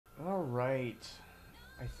Alright.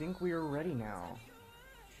 I think we are ready now.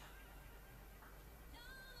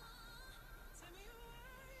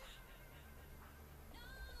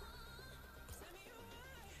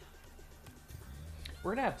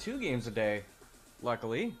 We're gonna have 2 games a day,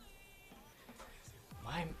 luckily.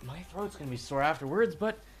 My throat's gonna be sore afterwards,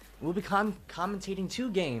 but we'll be commentating 2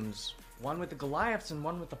 games. One with the Goliaths and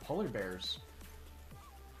one with the Polar Bears.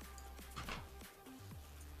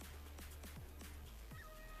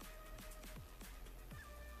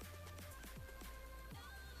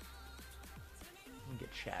 Let me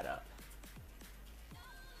get chat up.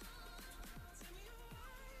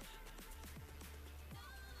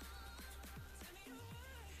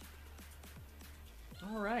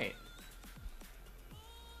 All right.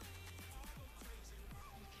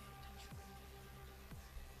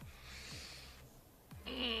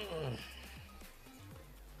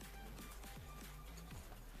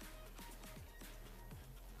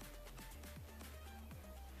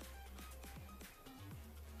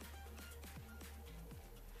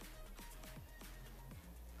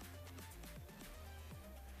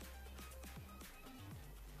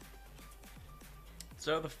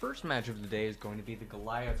 So the first match of the day is going to be the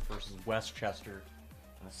Goliaths versus Westchester,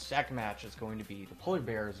 and the second match is going to be the Polar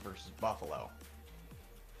Bears versus Buffalo.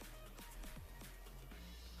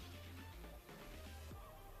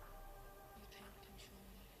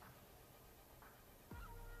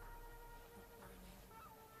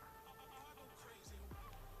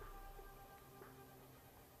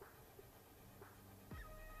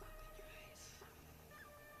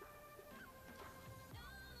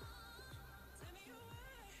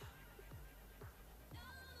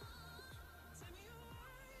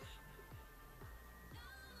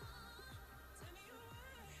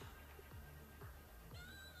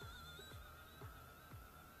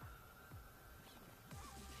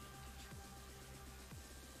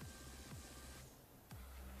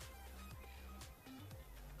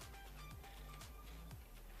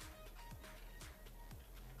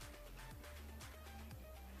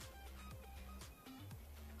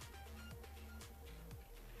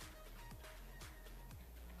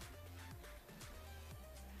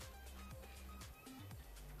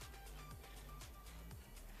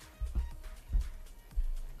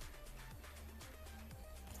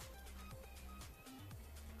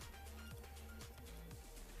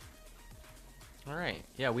 Alright,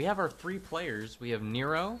 yeah, we have our 3 players. We have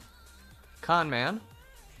Nero, Conman,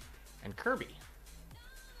 and Kirby.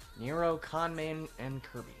 Nero, Conman, and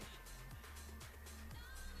Kirby.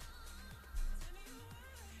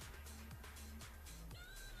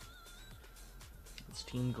 It's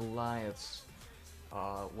Team Goliaths,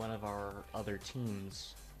 one of our other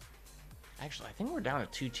teams. Actually, I think we're down to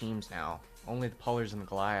 2 teams now. Only the Polars and the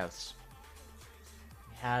Goliaths.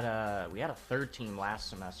 We had a 3rd team last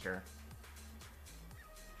semester.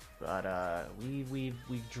 But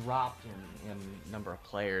we've dropped in number of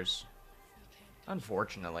players,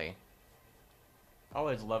 unfortunately. I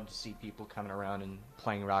always love to see people coming around and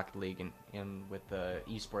playing Rocket League and with the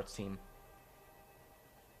esports team.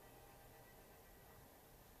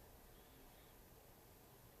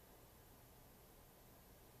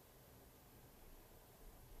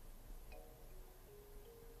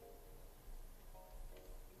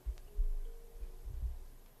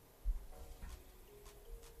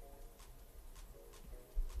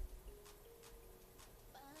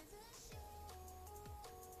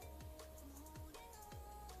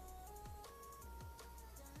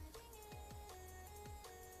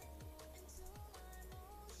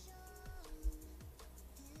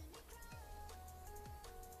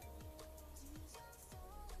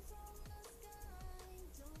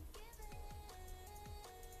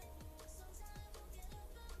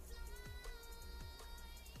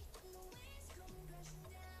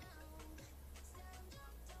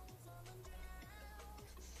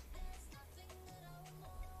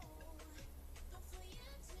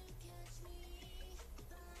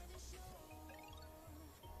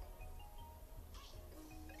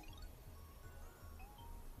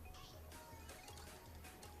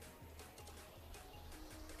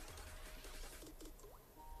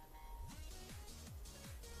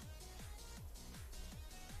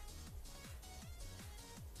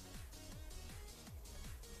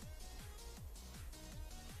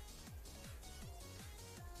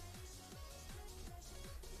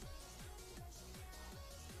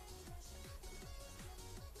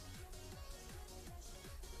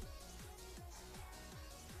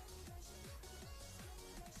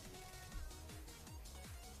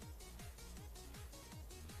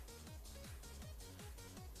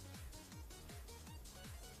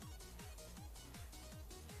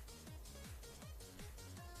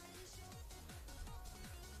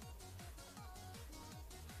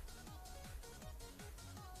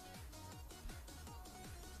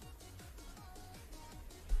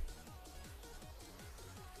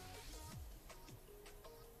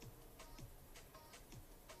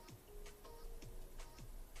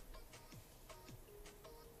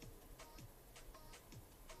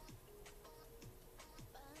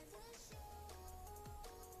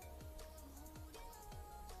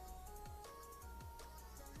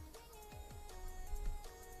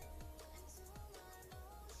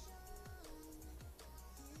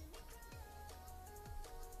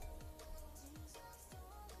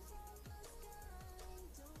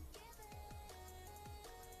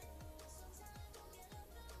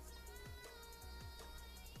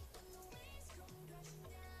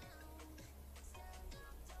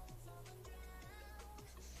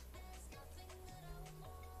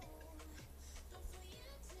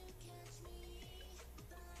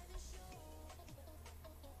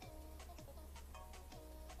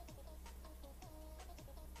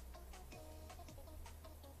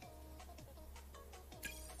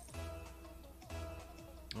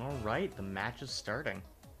 right, the match is starting.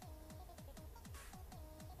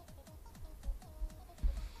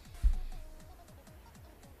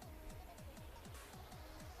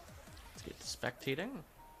 Let's get to spectating.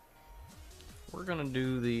 We're gonna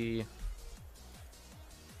do the...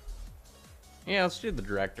 Yeah, let's do the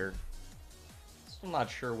director. Still not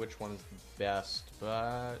sure which one is the best,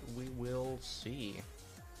 but we will see.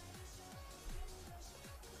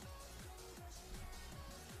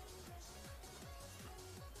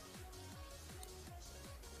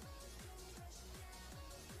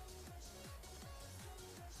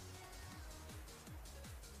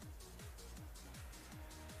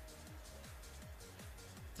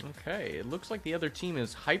 Okay, it looks like the other team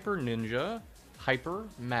is Hyper Ninja, Hyper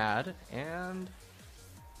Mad, and...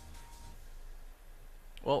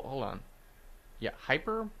 Well, hold on. Yeah,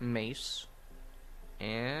 Hyper Mace,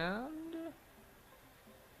 and...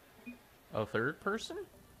 a third person?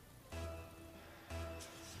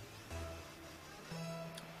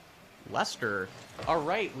 Lester.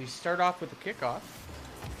 Alright, we start off with the kickoff.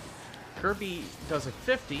 Kirby does a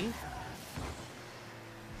 50.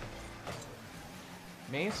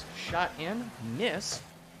 Mace, shot in, miss.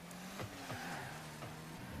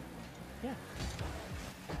 Yeah.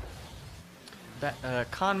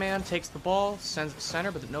 That Conman takes the ball, sends it to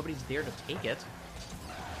center, but nobody's there to take it.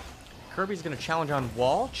 Kirby's gonna challenge on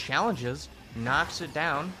wall, challenges, knocks it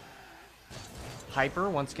down. Hyper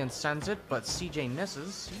once again sends it, but CJ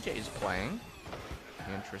misses. CJ's playing.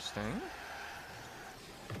 Interesting.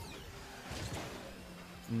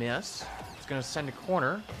 Miss. It's gonna send a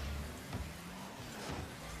corner.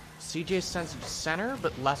 CJ sends it to center,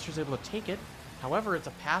 but Lester's able to take it. However, it's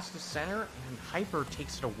a pass to center, and Hyper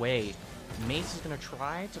takes it away. Mace is going to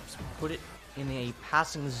try to put it in a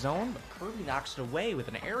passing zone, but Kirby knocks it away with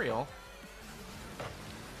an aerial.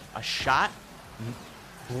 A shot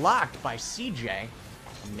blocked by CJ.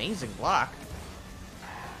 Amazing block.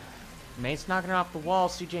 Mace knocking it off the wall.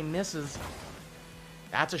 CJ misses.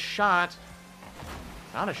 That's a shot.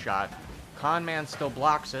 Not a shot. Conman still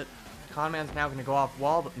blocks it. Conman's now going to go off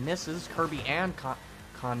wall, but misses. Kirby and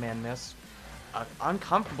Conman miss.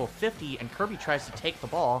 Uncomfortable 50, and Kirby tries to take the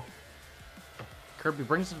ball. Kirby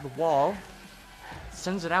brings it to the wall.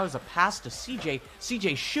 Sends it out as a pass to CJ.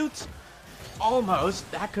 CJ shoots.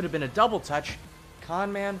 Almost. That could have been a double touch.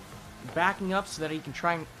 Conman backing up so that he can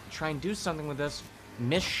try and do something with this.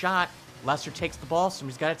 Missed shot. Lester takes the ball.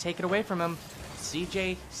 Somebody's got to take it away from him.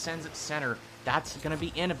 CJ sends it center. That's going to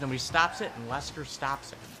be in if nobody stops it, and Lester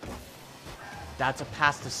stops it. That's a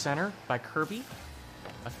pass to center by Kirby.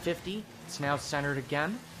 A 50. It's now centered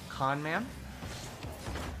again. Conman.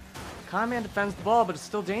 Conman defends the ball, but it's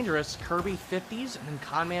still dangerous. Kirby 50s, and then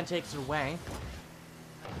Conman takes it away.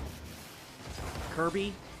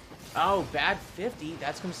 Kirby. Oh, bad 50.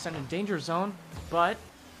 That's going to send in danger zone, but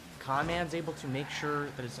Conman's able to make sure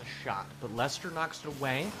that it's a shot. But Lester knocks it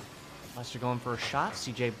away. Lester going for a shot.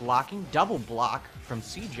 CJ blocking. Double block from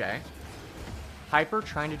CJ. Hyper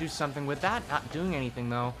trying to do something with that. Not doing anything,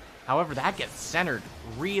 though. However, that gets centered.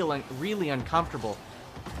 Really uncomfortable.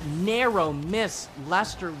 Narrow miss.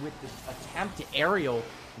 Lester with the attempt to aerial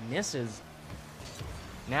misses.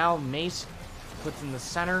 Now Mace puts in the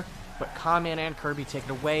center, but Conman and Kirby take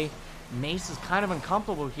it away. Mace is kind of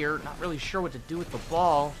uncomfortable here. Not really sure what to do with the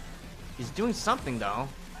ball. He's doing something, though.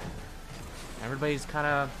 Everybody's kind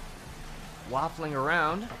of waffling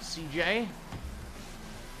around. CJ.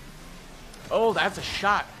 Oh, that's a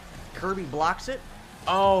shot. Kirby blocks it.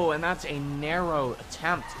 Oh, and that's a narrow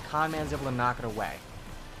attempt. Conman's able to knock it away.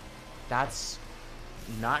 That's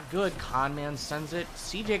not good. Conman sends it.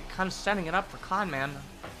 CJ kind of setting it up for Conman.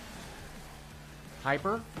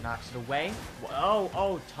 Hyper knocks it away.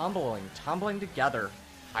 Oh, tumbling together.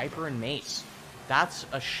 Hyper and Mace. That's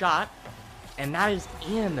a shot, and that is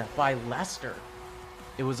in by Lester.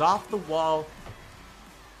 It was off the wall.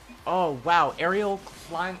 Oh, wow. Aerial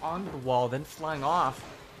flying onto the wall, then flying off.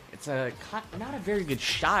 It's not a very good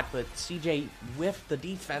shot, but CJ whiffed the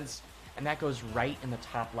defense, and that goes right in the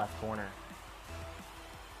top left corner.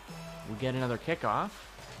 We get another kickoff.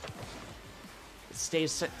 It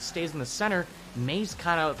stays in the center. Mace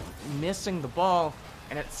kind of missing the ball,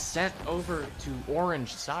 and it's sent over to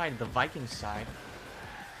orange side, the Viking side.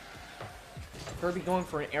 Kirby going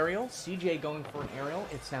for an aerial. CJ going for an aerial.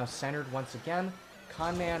 It's now centered once again.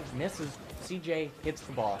 Conman misses. CJ hits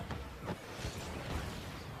the ball.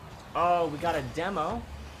 Oh, we got a demo.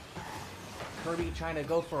 Kirby trying to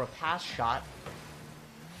go for a pass shot.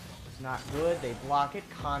 It's not good. They block it.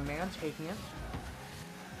 Conman taking it.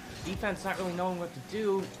 Defense not really knowing what to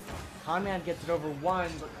do. Conman gets it over one,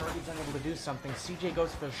 but Kirby's unable to do something. CJ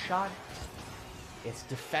goes for the shot. It's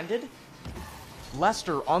defended.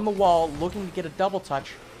 Lester on the wall, looking to get a double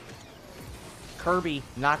touch. Kirby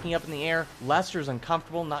knocking up in the air. Lester's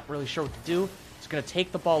uncomfortable, not really sure what to do. He's going to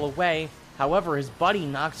take the ball away. However, his buddy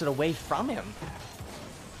knocks it away from him.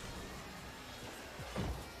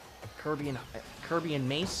 Kirby and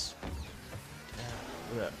Mace.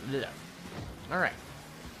 Alright.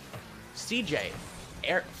 CJ.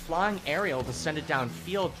 Flying aerial to send it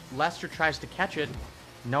downfield. Lester tries to catch it.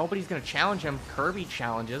 Nobody's going to challenge him. Kirby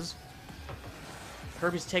challenges.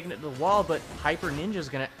 Kirby's taking it to the wall, but Hyper Ninja's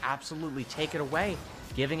going to absolutely take it away,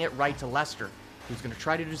 giving it right to Lester, who's going to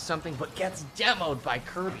try to do something, but gets demoed by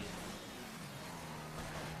Kirby.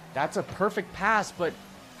 That's a perfect pass, but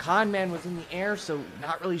Conman was in the air, so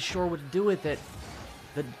not really sure what to do with it.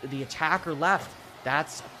 The attacker left.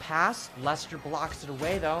 That's a pass. Lester blocks it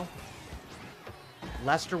away, though.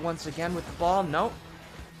 Lester once again with the ball. Nope.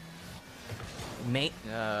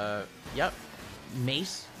 Yep.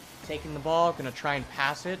 Mace taking the ball, gonna try and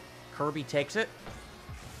pass it. Kirby takes it.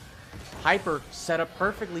 Hyper set up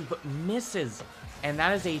perfectly, but misses. And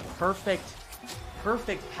that is a perfect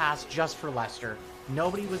pass just for Lester.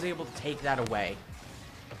 Nobody was able to take that away.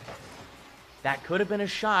 That could have been a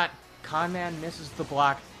shot. Conman misses the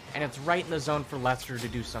block, and it's right in the zone for Lester to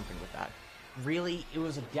do something with that. Really, it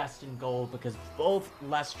was a destined goal because both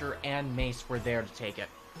Lester and Mace were there to take it.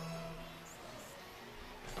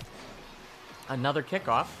 Another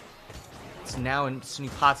kickoff. It's now in SUNY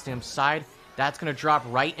Potsdam's side. That's going to drop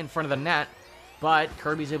right in front of the net, but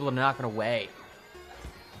Kirby's able to knock it away.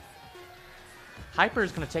 Hyper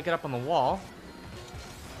is going to take it up on the wall.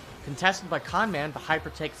 Contested by Conman, but Hyper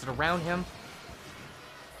takes it around him.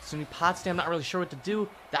 SUNY Potsdam not really sure what to do.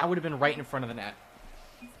 That would have been right in front of the net.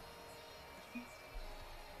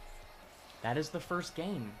 That is the first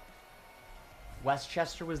game.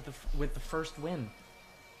 Westchester was with the first win.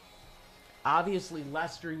 Obviously,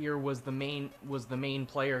 Lester here was the main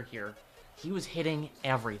player here. He was hitting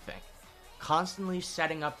everything. Constantly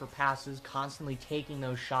setting up for passes, constantly taking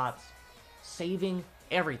those shots, saving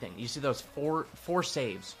everything. You see those four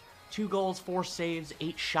saves. 2 goals, 4 saves,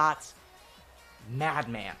 8 shots.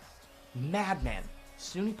 Madman. Madman.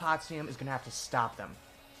 SUNY Potsdam is going to have to stop them.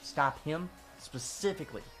 Stop him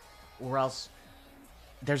specifically, or else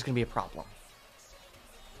there's going to be a problem.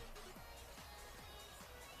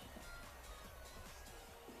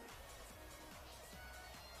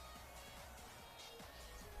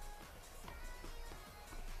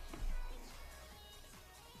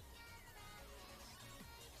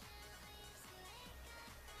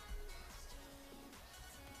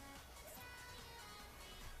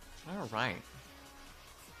 All right.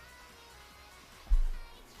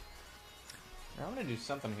 Now I'm going to do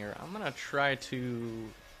something here. I'm going to try to...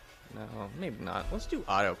 No, maybe not. Let's do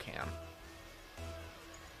auto cam.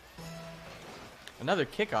 Another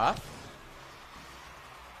kickoff.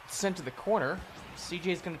 Sent to the corner.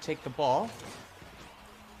 CJ's going to take the ball.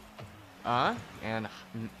 And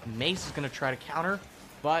Mace is going to try to counter,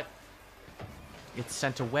 but it's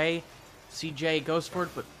sent away. CJ goes for it,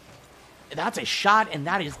 but that's a shot, and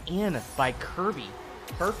that is in by Kirby.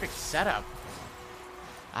 Perfect setup.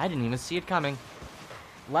 I didn't even see it coming.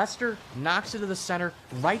 Lester knocks it to the center,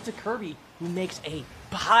 right to Kirby, who makes a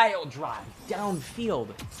pile drive downfield.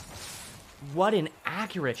 What an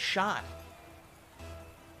accurate shot.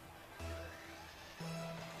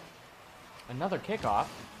 Another kickoff.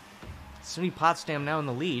 SUNY Potsdam now in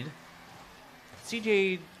the lead.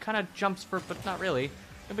 CJ kind of jumps for it, but not really.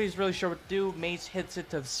 Nobody's really sure what to do. Mace hits it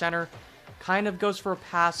to the center. Kind of goes for a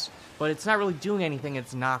pass, but it's not really doing anything.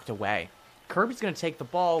 It's knocked away. Kirby's going to take the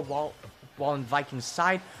ball while in Viking's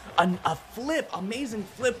side. A flip, amazing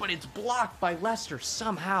flip, but it's blocked by Lester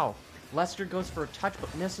somehow. Lester goes for a touch,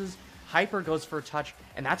 but misses. Hyper goes for a touch,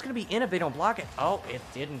 and that's going to be in if they don't block it. Oh, it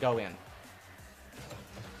didn't go in.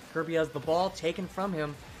 Kirby has the ball taken from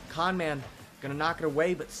him. Conman going to knock it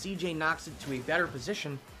away, but CJ knocks it to a better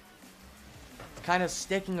position. Kind of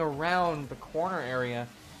sticking around the corner area.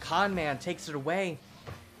 Conman takes it away.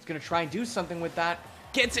 He's going to try and do something with that.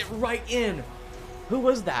 Gets it right in. Who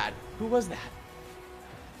was that? Who was that?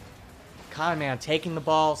 Conman taking the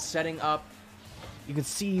ball, setting up. You can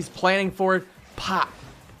see he's planning for it. Pop.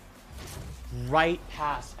 Right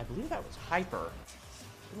past. I believe that was Hyper.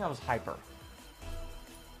 I think that was Hyper.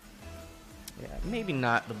 Yeah, maybe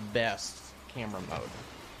not the best camera mode,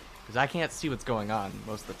 because I can't see what's going on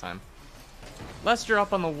most of the time. Lester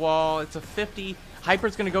up on the wall. It's a 50.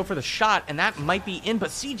 Hyper's going to go for the shot, and that might be in, but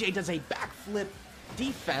CJ does a backflip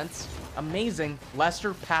defense. Amazing.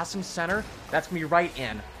 Lester passing center. That's going to be right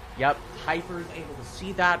in. Yep. Hyper's able to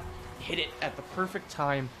see that, hit it at the perfect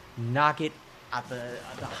time, knock it at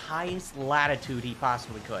the highest latitude he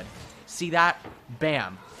possibly could. See that?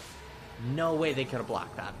 Bam. No way they could have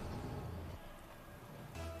blocked that.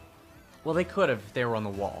 Well, they could have if they were on the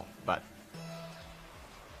wall, but...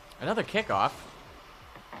 Another kickoff.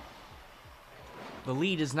 The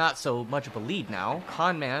lead is not so much of a lead now.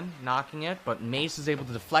 Conman knocking it, but Mace is able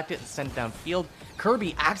to deflect it and send it downfield.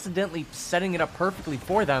 Kirby accidentally setting it up perfectly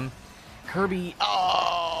for them. Kirby,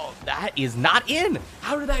 oh, that is not in.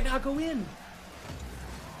 How did that not go in?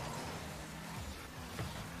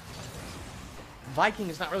 Viking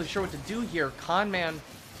is not really sure what to do here. Conman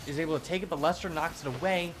is able to take it, but Lester knocks it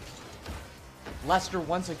away. Lester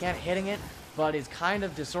once again hitting it, but is kind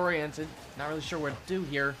of disoriented. Not really sure what to do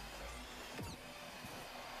here.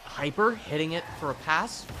 Hyper hitting it for a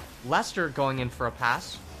pass. Lester going in for a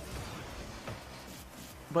pass.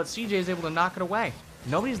 But CJ is able to knock it away.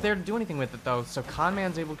 Nobody's there to do anything with it, though, so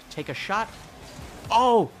Conman's able to take a shot.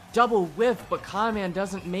 Oh, double whiff, but Conman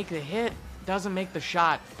doesn't make the hit. Doesn't make the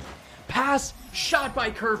shot. Pass, shot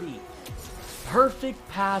by Kirby. Perfect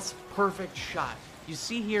pass, perfect shot. You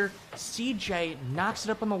see here, CJ knocks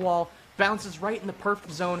it up on the wall, bounces right in the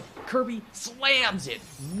perfect zone. Kirby slams it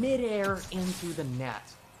midair into the net.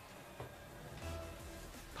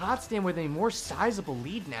 Potsdam with a more sizable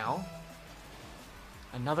lead now.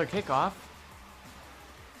 Another kickoff.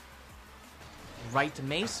 Right to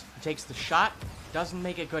Mace, who takes the shot. Doesn't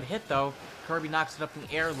make a good hit though. Kirby knocks it up in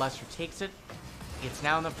the air, Lester takes it. It's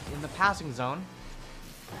now in the passing zone.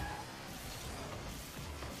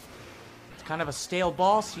 It's kind of a stale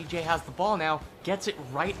ball. CJ has the ball now. Gets it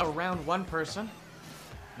right around one person.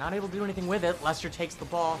 Not able to do anything with it. Lester takes the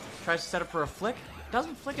ball. Tries to set up for a flick.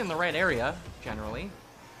 Doesn't flick in the right area, generally.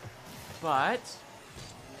 But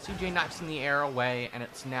CJ knocks in the air away, and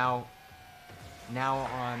it's now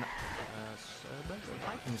on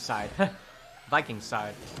Viking side. Viking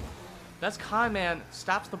side. That's Conman,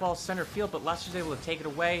 stops the ball center field, but Lester's able to take it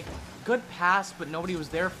away. Good pass, but nobody was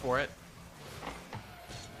there for it.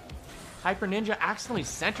 Hyper Ninja accidentally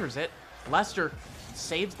centers it. Lester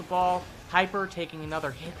saves the ball. Hyper taking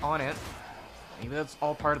another hit on it. Maybe that's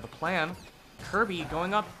all part of the plan. Kirby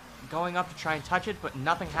going up to try and touch it, but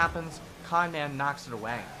nothing happens. Conman knocks it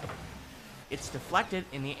away. It's deflected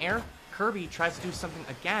in the air. Kirby tries to do something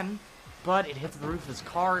again, but it hits the roof of his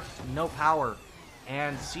car. No power.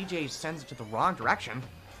 And CJ sends it to the wrong direction.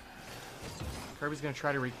 Kirby's going to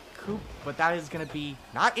try to recoup, but that is going to be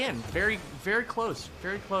not in. Very, very close.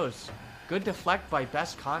 Very close. Good deflect by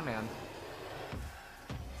Best Conman.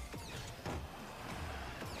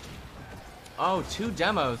 Oh, 2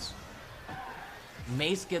 demos.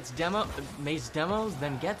 Mace demos,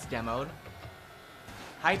 then gets demoed.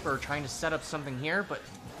 Hyper trying to set up something here, but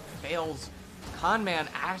fails. Conman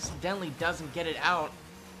accidentally doesn't get it out.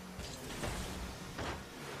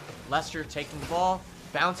 Lester taking the ball,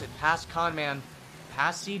 bounce it past Conman,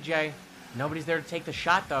 past CJ. Nobody's there to take the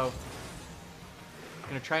shot, though.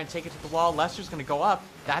 Gonna try and take it to the wall. Lester's gonna go up.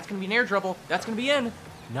 That's gonna be an air dribble. That's gonna be in.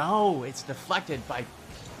 No, it's deflected. I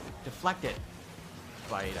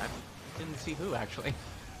didn't see who, actually.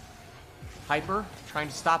 Hyper trying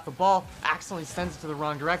to stop the ball, accidentally sends it to the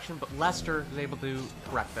wrong direction, but Lester is able to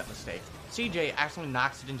correct that mistake. CJ accidentally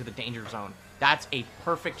knocks it into the danger zone. That's a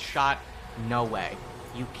perfect shot. No way.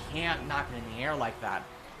 You can't knock it in the air like that.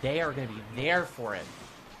 They are going to be there for it.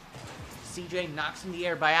 CJ knocks in the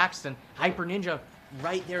air by accident. Hyper Ninja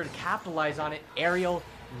right there to capitalize on it. Aerial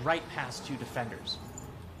right past 2 defenders.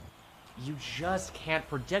 You just can't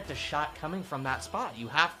predict a shot coming from that spot. You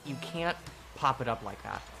can't pop it up like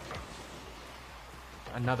that.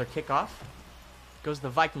 Another kickoff. Goes to the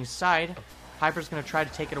Vikings side. Hyper's going to try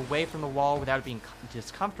to take it away from the wall without it being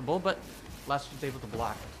discomfortable, but Lester's able to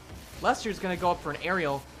block it. Lester's going to go up for an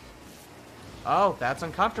aerial. Oh, that's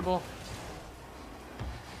uncomfortable.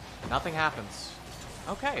 Nothing happens.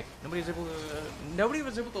 Okay, nobody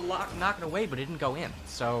was able to knock it away, but it didn't go in.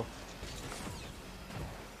 So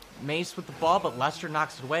Mace with the ball, but Lester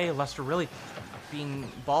knocks it away. Lester really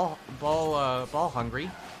being ball hungry.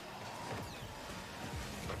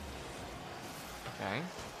 Okay.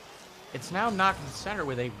 It's now knocked in the center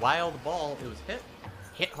with a wild ball. It was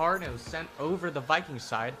hit hard, and it was sent over the Viking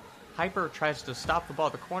side. Hyper tries to stop the ball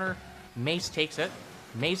at the corner. Mace takes it.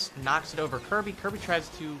 Mace knocks it over Kirby. Kirby tries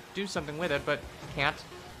to do something with it, but can't.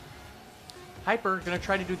 Hyper gonna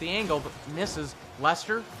try to do the angle, but misses.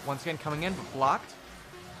 Lester, once again coming in, but blocked.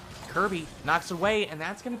 Kirby knocks it away, and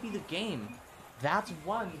that's gonna be the game. That's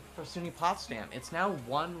 1 for SUNY Potsdam. It's now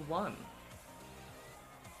 1-1.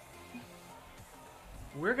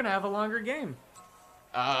 We're gonna have a longer game.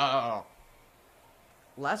 Oh.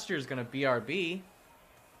 Lester's gonna BRB.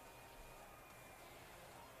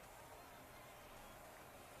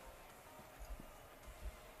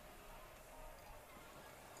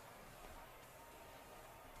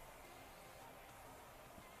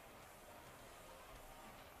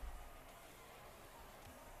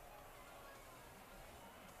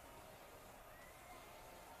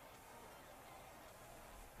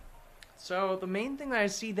 So the main thing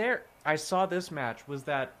that I saw this match was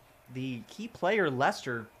that the key player,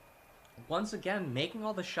 Lester, once again, making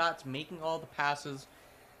all the shots, making all the passes.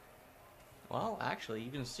 Well, actually,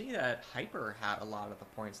 you can see that Hyper had a lot of the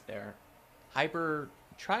points there. Hyper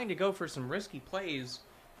trying to go for some risky plays.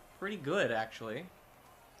 Pretty good, actually.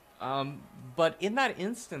 But in that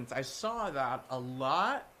instance, I saw that a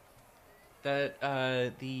lot that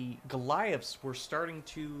the Goliaths were starting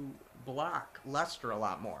to block Lester a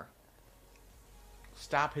lot more.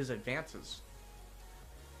 Stop his advances.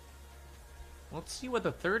 Let's see what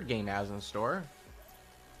the third game has in store.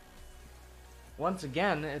 Once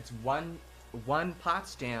again, it's one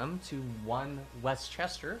Potsdam to 1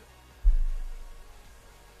 Westchester.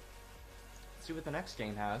 Let's see what the next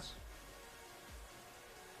game has.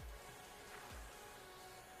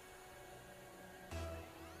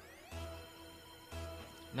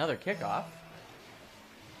 Another kickoff.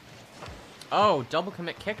 Oh, double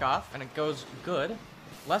commit kickoff, and it goes good.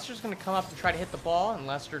 Lester's going to come up and try to hit the ball, and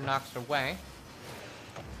Lester knocks it away.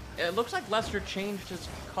 It looks like Lester changed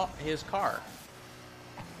his car.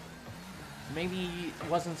 Maybe he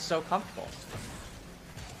wasn't so comfortable.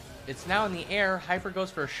 It's now in the air. Hyper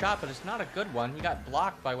goes for a shot, but it's not a good one. He got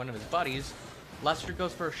blocked by one of his buddies. Lester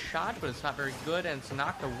goes for a shot, but it's not very good, and it's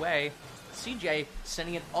knocked away. CJ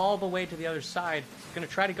sending it all the way to the other side. Going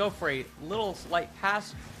to try to go for a little slight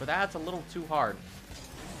pass, but that's a little too hard.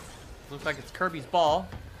 Looks like it's Kirby's ball.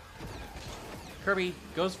 Kirby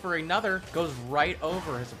goes for another, goes right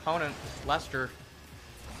over his opponent, Lester.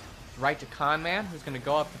 Right to Conman, who's going to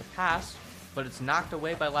go up for the pass, but it's knocked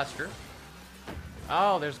away by Lester.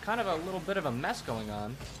 Oh, there's kind of a little bit of a mess going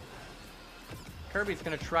on. Kirby's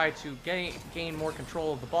going to try to gain more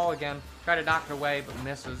control of the ball again, try to knock it away, but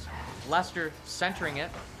misses. Lester centering it.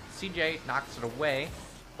 CJ knocks it away.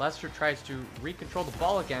 Lester tries to recontrol the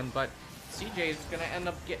ball again, but CJ is going to end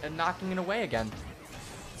up knocking it away again.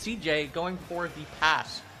 CJ going for the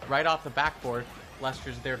pass right off the backboard.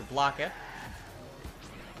 Lester's there to block it.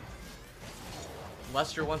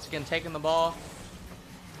 Lester once again taking the ball.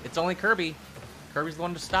 It's only Kirby. Kirby's the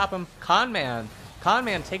one to stop him. Conman.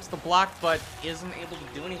 Conman takes the block, but isn't able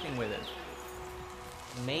to do anything with it.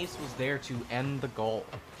 Mace was there to end the goal.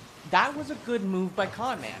 That was a good move by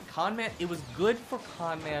Conman. It was good for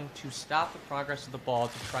Conman to stop the progress of the ball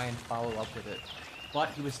to try and follow up with it. But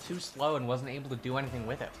he was too slow and wasn't able to do anything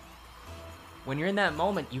with it. When you're in that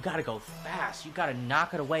moment, you gotta go fast. You gotta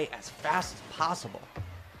knock it away as fast as possible.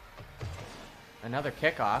 Another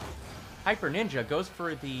kickoff. Hyper Ninja goes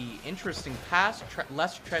for the interesting pass.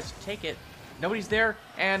 Lester tries to take it. Nobody's there,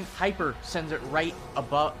 and Hyper sends it right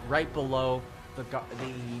below the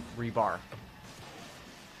rebar.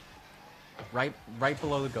 Right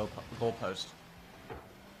below the goalpost.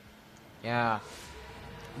 Yeah.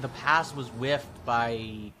 The pass was whiffed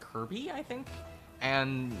by Kirby, I think,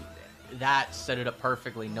 and that set it up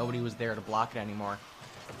perfectly. Nobody was there to block it anymore.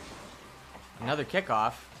 Another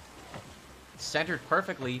kickoff. Centered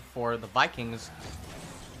perfectly for the Vikings.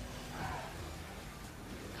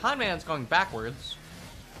 Conman's going backwards.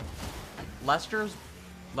 Lester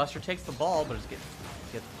takes the ball, but it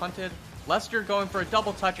gets punted. Lester going for a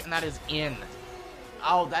double touch, and that is in.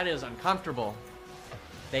 Oh, that is uncomfortable.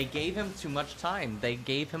 They gave him too much time. They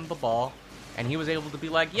gave him the ball, and he was able to be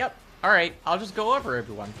like, yep, all right, I'll just go over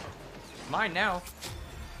everyone. It's mine now.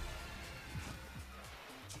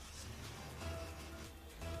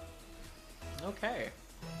 Okay.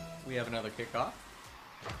 We have another kickoff.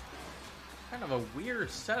 Kind of a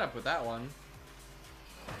weird setup with that one.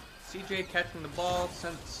 CJ catching the ball,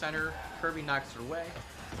 sent to center. Kirby knocks it away.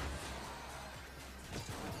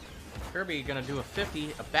 Kirby gonna do a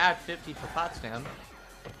 50, a bad 50 for Potsdam.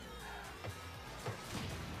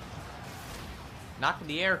 Knock in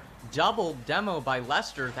the air. Double demo by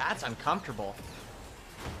Lester. That's uncomfortable.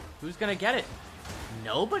 Who's gonna get it?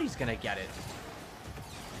 Nobody's gonna get it.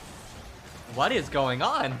 What is going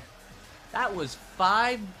on? That was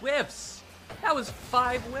 5 whiffs. That was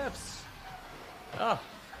 5 whiffs. Oh.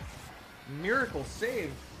 Miracle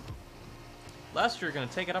save. Lester gonna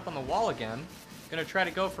take it up on the wall again. Gonna try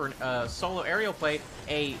to go for a solo aerial play.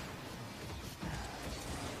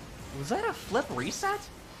 Was that a flip reset?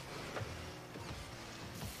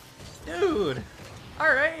 Dude.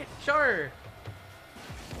 Alright, sure.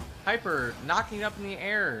 Hyper knocking it up in the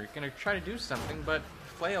air. Gonna try to do something, but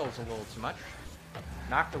flails a little too much.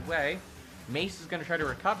 Knocked away. Mace is gonna try to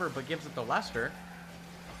recover, but gives it to Lester.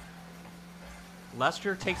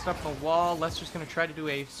 Lester takes it up on the wall. Lester's gonna try to do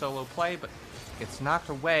a solo play, but it's knocked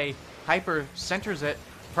away. Hyper centers it.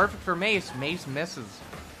 Perfect for Mace. Mace misses.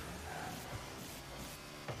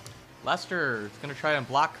 Lester is going to try and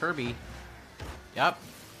block Kirby. Yep.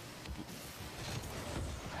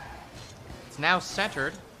 now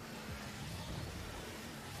centered.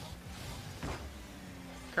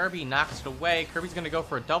 Kirby knocks it away. Kirby's going to go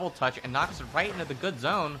for a double touch and knocks it right into the good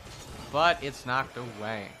zone, but it's knocked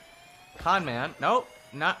away. Conman, nope,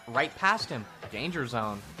 not right past him. Danger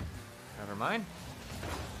zone. Never mind.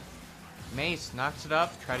 Mace knocks it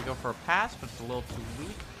up. Try to go for a pass, but it's a little too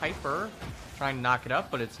weak. Hyper trying to knock it up,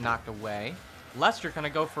 but it's knocked away. Lester going to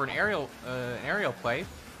go for an aerial play,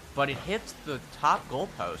 but it hits the top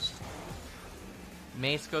goalpost.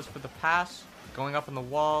 Mace goes for the pass, going up on the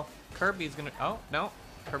wall. Kirby's going to... Oh, no.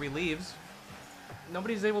 Kirby leaves.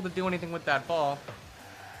 Nobody's able to do anything with that ball.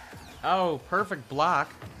 Oh, perfect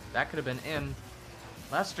block. That could have been in.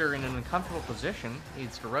 Lester in an uncomfortable position.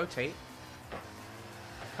 Needs to rotate.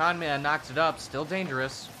 Conman knocks it up. Still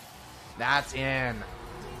dangerous. That's in.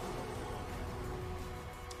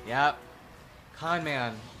 Yep.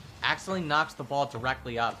 Conman accidentally knocks the ball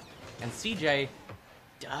directly up. And CJ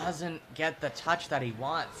doesn't get the touch that he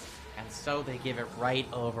wants. And so they give it right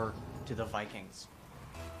over to the Vikings.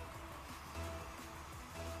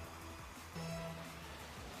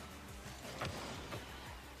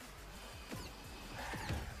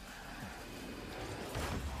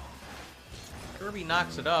 Kirby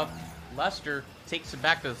knocks it up. Lester takes it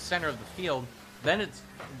back to the center of the field. Then it's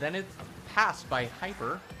passed by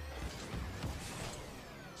Hyper.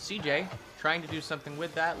 CJ trying to do something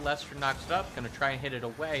with that. Lester knocks it up. Gonna try and hit it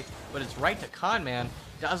away, but it's right to Conman.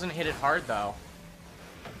 Doesn't hit it hard though.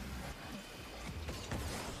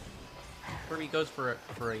 Kirby goes for a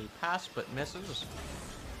pass, but misses.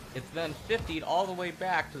 It's then 50'd all the way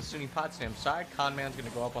back to the SUNY Potsdam side. Conman's gonna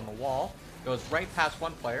go up on the wall. Goes right past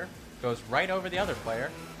one player. Goes right over the other player,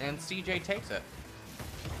 and CJ takes it.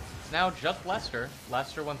 It's now just Lester.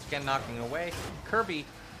 Lester once again knocking it away. Kirby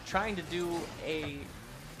trying to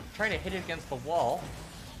hit it against the wall.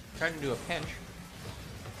 Trying to do a pinch.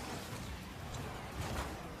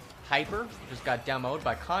 Hyper just got demoed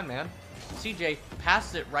by Conman. CJ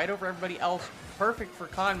passes it right over everybody else. Perfect for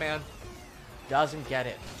Conman. Doesn't get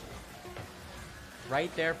it. Right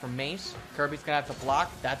there for Mace. Kirby's gonna have to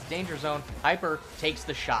block. That's danger zone. Hyper takes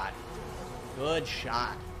the shot. Good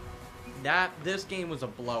shot. This game was a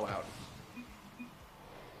blowout.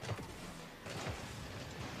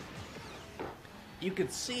 You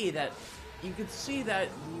could see that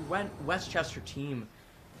the Westchester team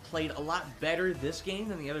played a lot better this game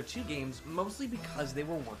than the other two games, mostly because they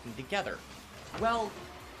were working together. Well,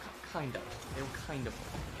 kind of. They were kind of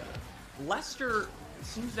working together. Leicester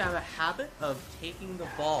seems to have a habit of taking the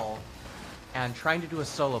ball and trying to do a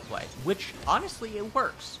solo play, which honestly it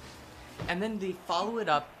works. And then they follow it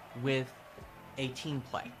up with a team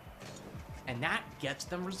play. And that gets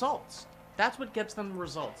them results. That's what gets them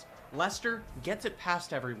results. Lester gets it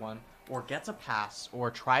past everyone, or gets a pass,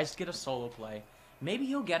 or tries to get a solo play. Maybe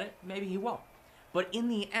he'll get it, maybe he won't. But in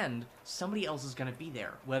the end, somebody else is going to be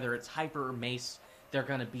there. Whether it's Hyper or Mace, they're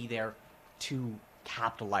going to be there to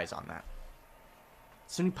capitalize on that.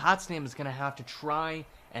 SUNY Potsdam is going to have to try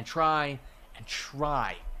and try and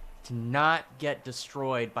try to not get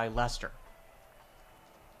destroyed by Lester.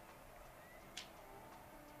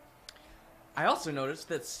 I also noticed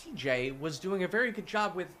that CJ was doing a very good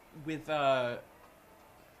job with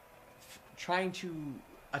trying to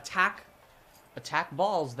attack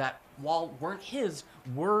balls that, while weren't his,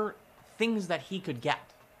 were things that he could get,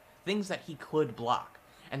 things that he could block,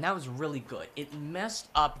 and that was really good. It messed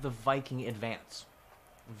up the Viking advance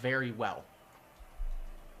very well.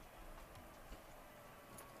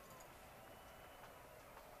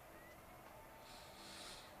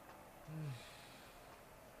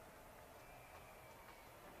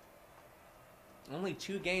 Only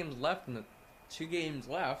 2 games left in the 2 games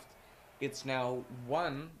left. It's now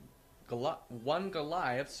one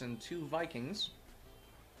Goliaths and 2 Vikings.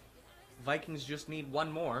 Vikings just need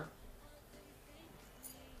 1 more.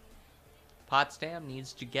 Potsdam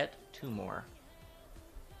needs to get 2 more.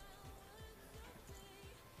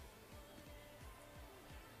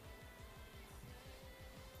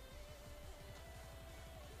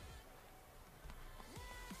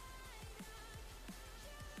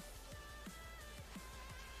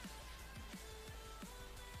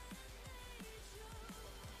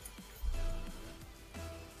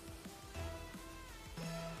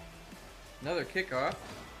 Another kickoff.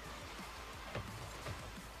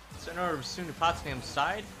 Sent over to SUNY Potsdam's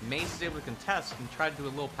side. Mace is able to contest and try to do a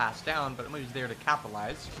little pass down, but nobody's there to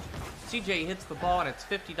capitalize. CJ hits the ball and it's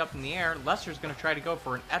 50'd up in the air. Lester's going to try to go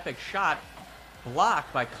for an epic shot.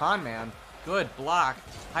 Blocked by Conman. Good block.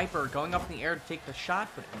 Hyper going up in the air to take the shot,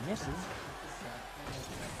 but it misses.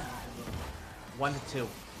 1-2.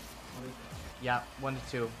 Yeah,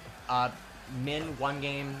 1-2. Min 1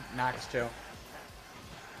 game, max 2.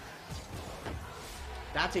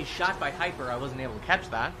 That's a shot by Hyper. I wasn't able to catch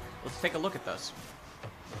that. Let's take a look at this.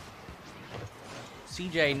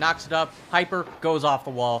 CJ knocks it up. Hyper goes off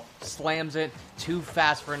the wall, slams it. Too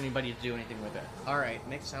fast for anybody to do anything with it. All right,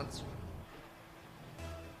 makes sense.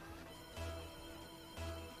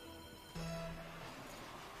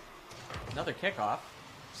 Another kickoff.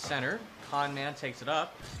 Center. Conman takes it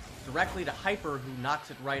up. Directly to Hyper, who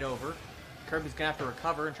knocks it right over. Kirby's going to have to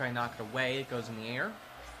recover and try and knock it away. It goes in the air.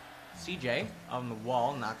 CJ, on the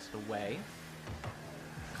wall, knocks it away.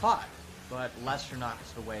 Caught, but Lester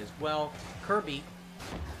knocks it away as well. Kirby.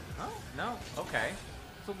 Oh, no. Okay.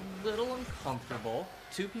 It's a little uncomfortable.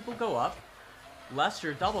 Two people go up.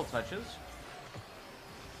 Lester double touches.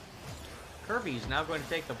 Kirby's now going to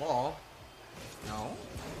take the ball. No.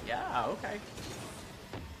 Yeah, okay.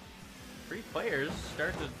 Three players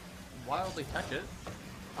start to wildly touch it.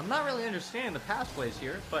 I'm not really understanding the pass plays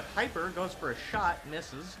here, but Hyper goes for a shot,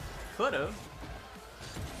 misses. Could've.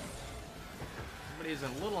 Somebody's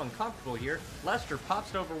a little uncomfortable here. Lester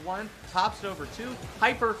pops it over one, pops it over two.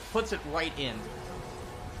 Hyper puts it right in.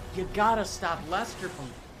 You gotta stop Lester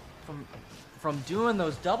from doing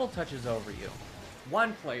those double touches over you.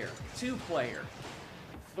 One player, two player,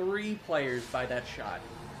 three players by that shot.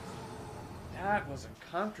 That was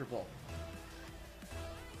uncomfortable.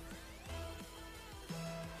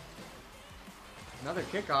 Another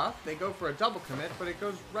kickoff. They go for a double commit, but it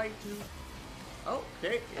goes right to... Oh,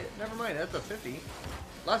 okay. Never mind. That's a 50.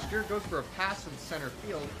 Lester goes for a pass in center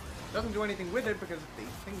field. Doesn't do anything with it because he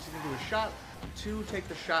thinks he can do a shot. Two take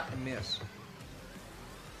the shot and miss.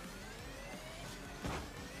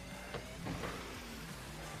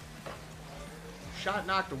 Shot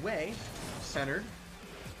knocked away. Centered.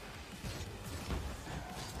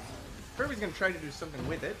 Kirby's going to try to do something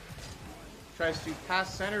with it. Tries to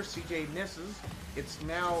pass center. CJ misses. It's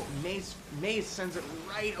now Mace. Mace sends it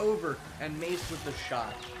right over, and Mace with the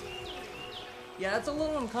shot. Yeah, it's a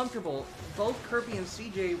little uncomfortable. Both Kirby and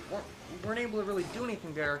CJ weren't able to really do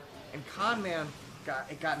anything there, and Conman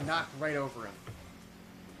got knocked right over him.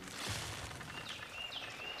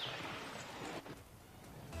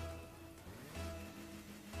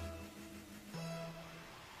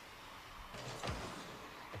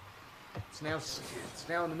 It's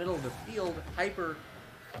now in the middle of the field. Hyper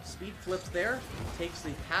speed flips there, takes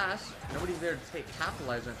the pass. Nobody's there to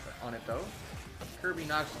capitalize on it though. Kirby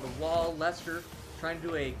knocks to the wall. Lester trying to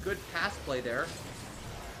do a good pass play there.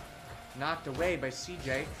 Knocked away by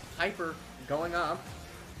CJ. Hyper going up.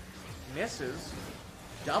 Misses.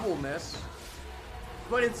 Double miss.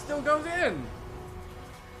 But it still goes in.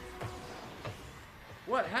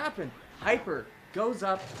 What happened? Hyper goes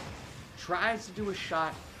up, tries to do a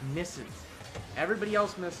shot, misses. Everybody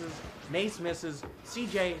else misses. Mace misses.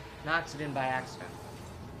 CJ knocks it in by accident.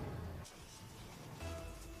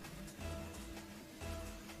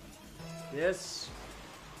 This...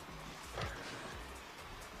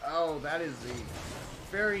 Oh, that is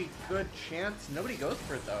a very good chance. Nobody goes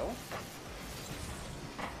for it, though.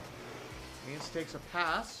 Mace takes a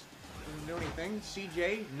pass. Doesn't do anything.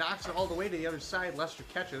 CJ knocks it all the way to the other side. Lester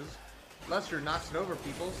catches. Lester knocks it over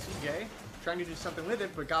people. CJ trying to do something with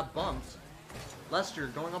it, but got bumped. Lester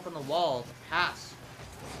going up on the wall. Pass.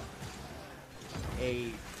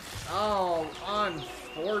 Oh,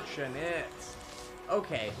 unfortunate.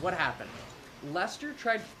 Okay, what happened? Lester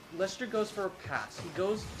goes for a pass. He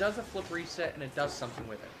does a flip reset, and it does something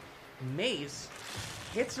with it. Mace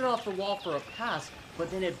hits it off the wall for a pass,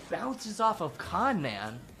 but then it bounces off of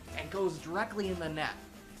Conman and goes directly in the net.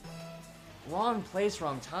 Wrong place,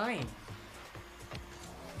 wrong time.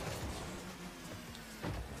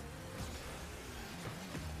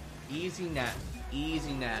 Easy net.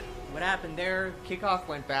 Easy net. What happened there? Kickoff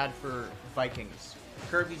went bad for Vikings.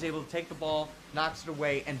 Kirby's able to take the ball, knocks it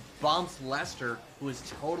away, and bumps Lester, who is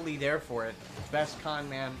totally there for it. Best con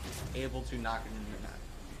man able to knock it into the net.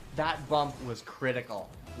 That bump was critical.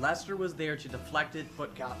 Lester was there to deflect it,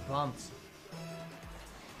 but got bumped.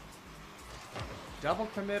 Double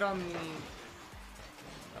commit on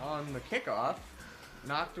the kickoff.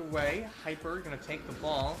 Knocked away. Hyper gonna take the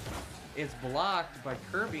ball. It's blocked by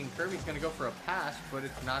Kirby, and Kirby's gonna go for a pass, but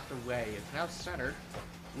it's knocked away. It's now centered.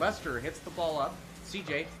 Lester hits the ball up.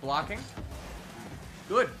 CJ blocking.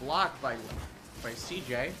 Good block by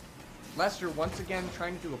CJ. Lester once again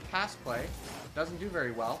trying to do a pass play. Doesn't do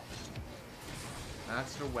very well.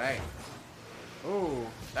 Knocks it away. Ooh,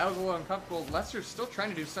 that was a little uncomfortable. Lester's still trying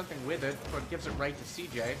to do something with it, but gives it right to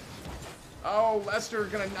CJ. Oh, Lester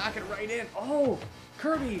gonna knock it right in. Oh,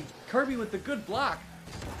 Kirby with the good block.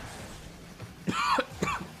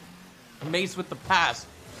 Mace with the pass.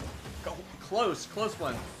 Close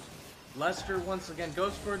one. Lester once again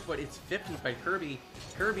goes for it, but it's 50 by Kirby.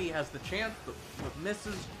 Kirby has the chance, but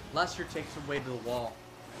misses. Lester takes away to the wall.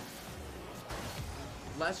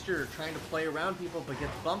 Lester trying to play around people, but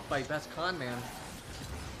gets bumped by Best Conman.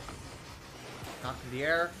 Knocked in the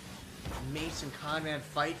air. Mace and Conman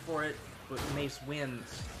fight for it, but Mace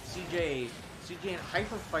wins. CJ and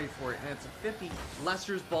Hyper fight for it, and it's a 50.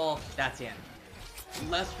 Lester's ball, that's in.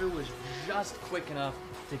 Lester was just quick enough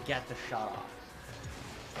to get the shot off.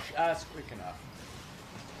 Just quick enough.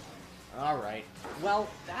 Alright. Well,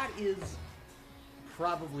 that is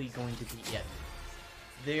probably going to be it.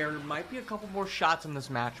 There might be a couple more shots in this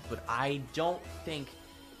match, but I don't think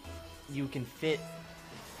you can fit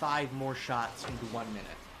 5 more shots into 1 minute.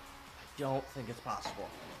 Don't think it's possible.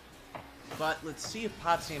 But let's see if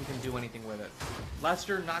Potsdam can do anything with it.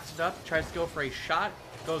 Lester knocks it up, tries to go for a shot,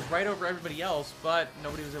 goes right over everybody else, but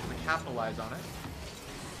nobody was able to capitalize on it.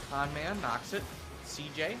 Conman knocks it.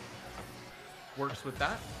 CJ works with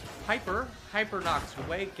that. Hyper knocks it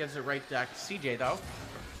away, gives it right back to CJ though.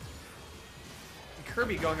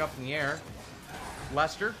 Kirby going up in the air.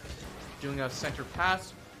 Lester doing a center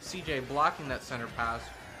pass. CJ blocking that center pass.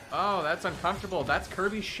 Oh, that's uncomfortable. That's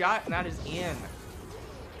Kirby's shot, and that is in.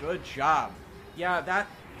 Good job. Yeah,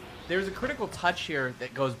 there's a critical touch here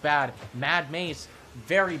that goes bad. Mad Mace,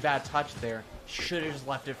 very bad touch there. Should have just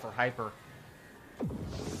left it for Hyper.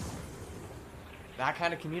 That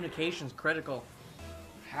kind of communication is critical.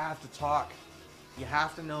 You have to talk. You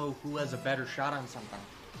have to know who has a better shot on something.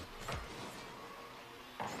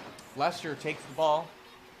 Lester takes the ball.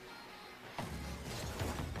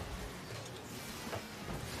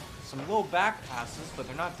 Some little back passes, but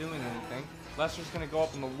they're not doing anything. Lester's going to go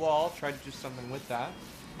up on the wall, try to do something with that.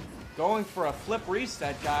 Going for a flip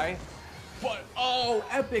reset guy. But, oh,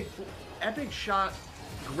 epic shot.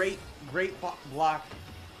 Great block.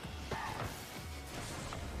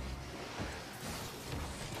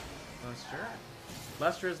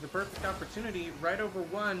 Lester has the perfect opportunity right over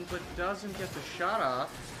one, but doesn't get the shot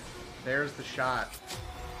off. There's the shot.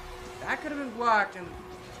 That could have been blocked, and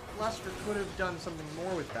Lester could have done something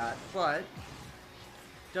more with that, but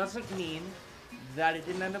doesn't mean that it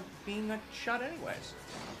didn't end up being a shot anyways.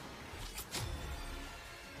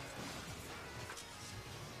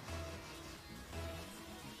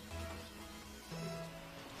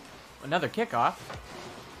 Another kickoff.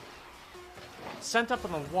 Sent up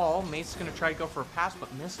on the wall. Mace is going to try to go for a pass,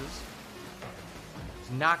 but misses. He's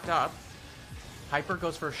knocked up. Hyper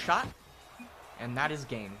goes for a shot, and that is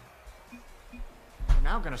game. We're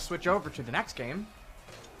now going to switch over to the next game.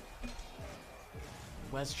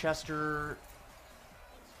 Westchester.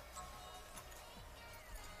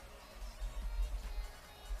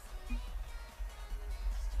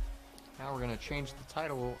 Now we're going to change the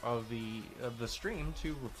title of the stream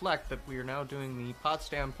to reflect that we are now doing the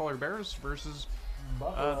Potsdam Polar Bears versus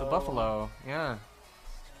the Buffalo. Yeah.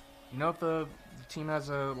 You know if the team has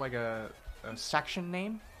a section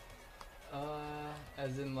name?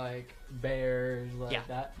 As in like bears, like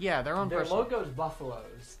that. Yeah, their own. Their logo's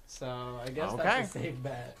buffaloes, so I guess that's a safe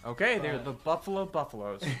bet. Okay, they're the Buffalo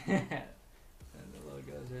Buffaloes. And the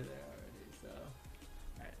logos are there.